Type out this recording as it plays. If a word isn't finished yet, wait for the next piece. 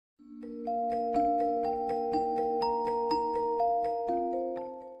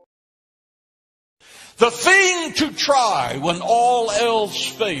The thing to try when all else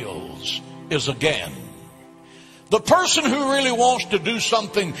fails is again. The person who really wants to do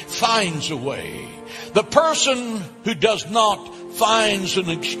something finds a way. The person who does not finds an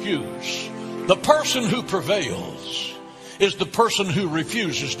excuse. The person who prevails is the person who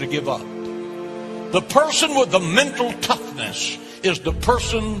refuses to give up. The person with the mental toughness is the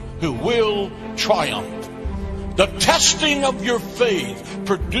person who will triumph. The testing of your faith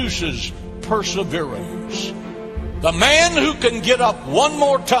produces perseverance. The man who can get up one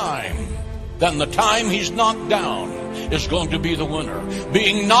more time than the time he's knocked down is going to be the winner.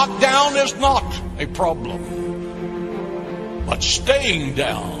 Being knocked down is not a problem, but staying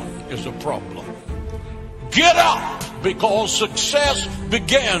down is a problem. Get up, because success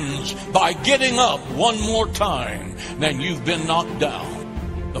begins by getting up one more time than you've been knocked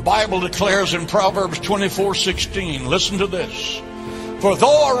down. The Bible declares in Proverbs 24:16, listen to this. For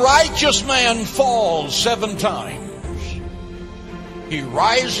though a righteous man falls 7 times, he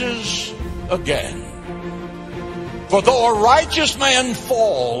rises again. For though a righteous man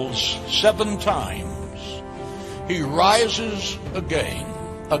falls 7 times, he rises again.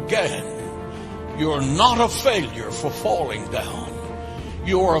 Again. You're not a failure for falling down.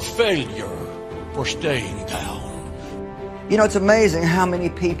 You're a failure for staying down. You know, it's amazing how many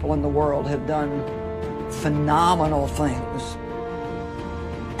people in the world have done phenomenal things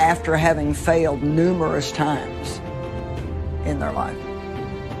after having failed numerous times in their life.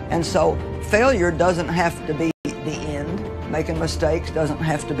 And so failure doesn't have to be the end. Making mistakes doesn't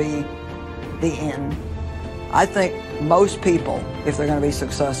have to be the end. I think most people, if they're going to be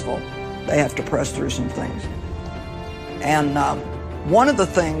successful, they have to press through some things. And one of the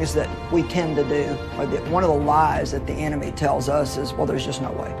things that we tend to do, or one of the lies that the enemy tells us is, well, there's just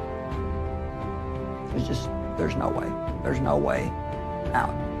no way. There's no way. There's no way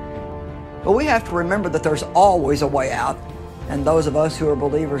out. But we have to remember that there's always a way out. And those of us who are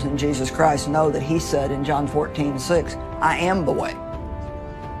believers in Jesus Christ know that He said in John 14:6, I am the way.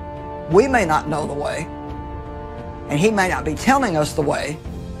 We may not know the way, and He may not be telling us the way,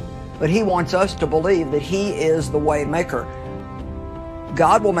 but He wants us to believe that He is the way maker.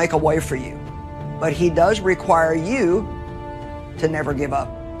 God will make a way for you, but He does require you to never give up.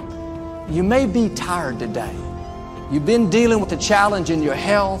 You may be tired today. You've been dealing with a challenge in your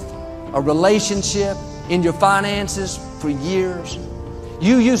health, a relationship, in your finances for years.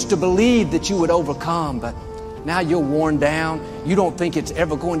 You used to believe that you would overcome, but now you're worn down. You don't think it's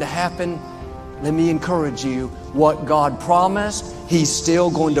ever going to happen. Let me encourage you. What God promised, He's still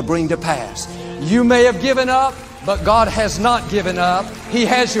going to bring to pass. You may have given up, but God has not given up. He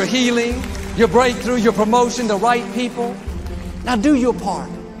has your healing, your breakthrough, your promotion, the right people. Now do your part.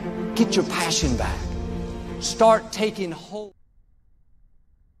 Get your passion back. Start taking hold.